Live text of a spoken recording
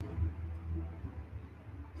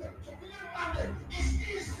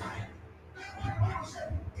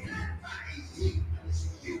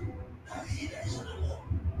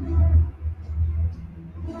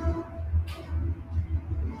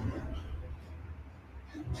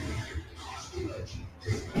I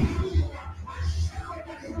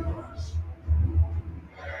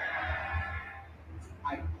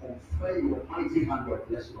confer your mighty hand of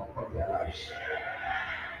blessing upon their lives.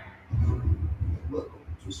 Welcome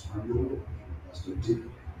to Smile, Pastor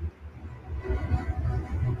David.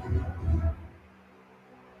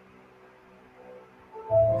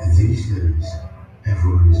 These days,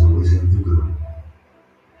 everyone is always on the go.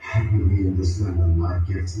 How do we understand that life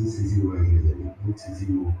gets easy right here than it puts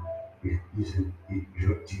you if it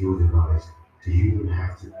dropped to your device so you don't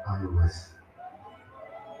have to iOS?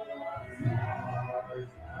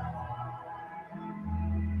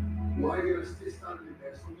 While you're still standing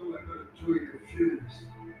there, something we're going to do in a few minutes.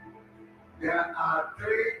 There are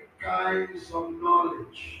three kinds of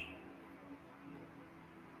knowledge.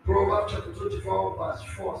 Proverbs chapter 24, verse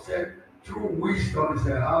 4 said, "True wisdom is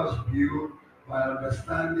a house built, by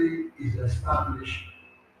understanding is established,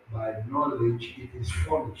 by knowledge it is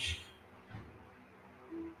furnished."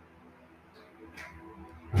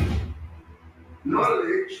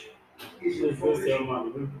 Knowledge is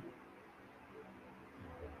information.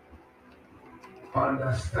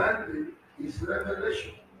 Understanding is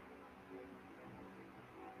revelation.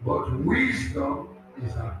 But wisdom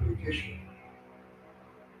is application.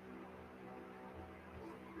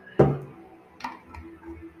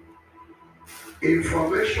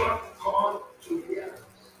 Information comes to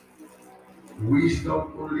hearers.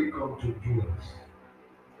 Wisdom only comes to doers.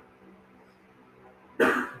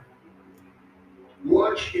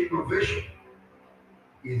 Watch innovation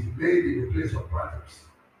is made in the place of practice.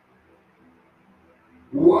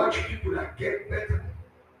 Watch people that get better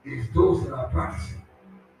is those that are practicing.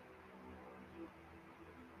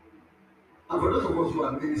 And for those of us who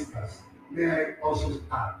are ministers, may I also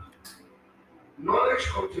add, knowledge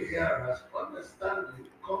comes to hearers, understanding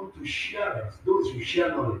comes to sharers, those who share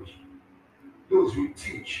knowledge, those who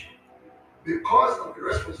teach. Because of the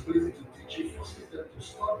responsibility to teach, it forces them to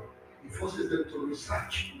study, it forces them to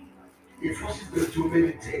research, it forces them to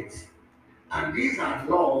meditate. And these are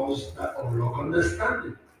laws that unlock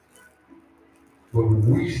understanding. But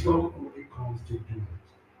wisdom only comes to do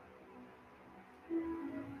it.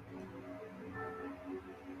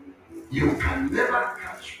 You can never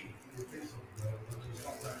catch me in the face of God until you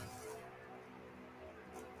start practicing.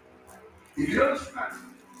 If you don't start,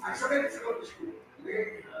 I started in secondary school,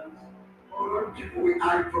 laying hands on people with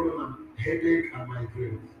eye problem and headache and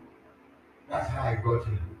migraines. That's how I got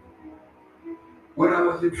here. When I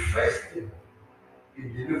was in first year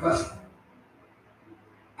in the university,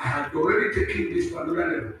 I had already taken this to another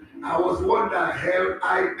level. I was one that held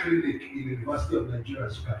eye clinic in the University of Nigeria.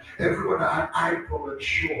 Everyone that had eye problems,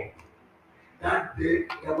 sure. That day,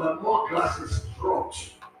 there were more glasses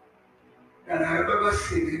dropped than I have ever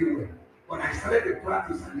seen anywhere. But I started the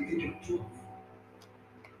practice at the age of 12.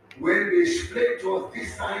 When they explained to us,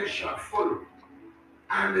 this sign shall follow.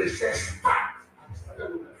 And they said, start. I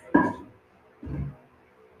started with my friends.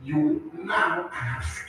 You now, I have